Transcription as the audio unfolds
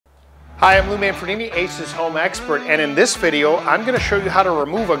Hi, I'm Lou Manfredini, Ace's Home Expert, and in this video I'm going to show you how to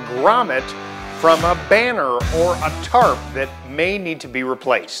remove a grommet from a banner or a tarp that may need to be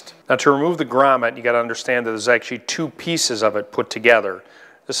replaced. Now, to remove the grommet, you got to understand that there's actually two pieces of it put together.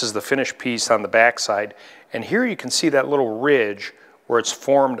 This is the finished piece on the back side, and here you can see that little ridge where it's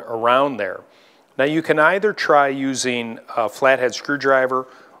formed around there. Now, you can either try using a flathead screwdriver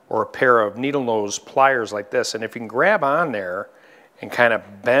or a pair of needle nose pliers like this, and if you can grab on there and kind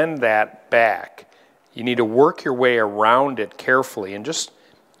of bend that back, you need to work your way around it carefully and just,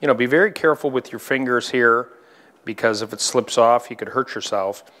 be very careful with your fingers here, because if it slips off, you could hurt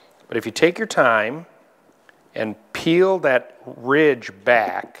yourself. But if you take your time and peel that ridge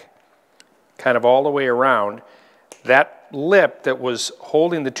back, kind of all the way around, that lip that was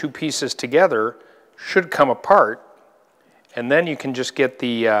holding the two pieces together should come apart, and then you can just get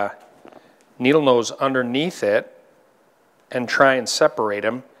the needle nose underneath it and try and separate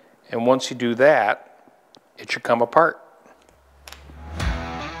them, and once you do that, it should come apart.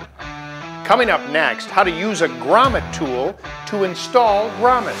 Coming up next, how to use a grommet tool to install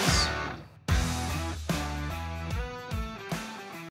grommets.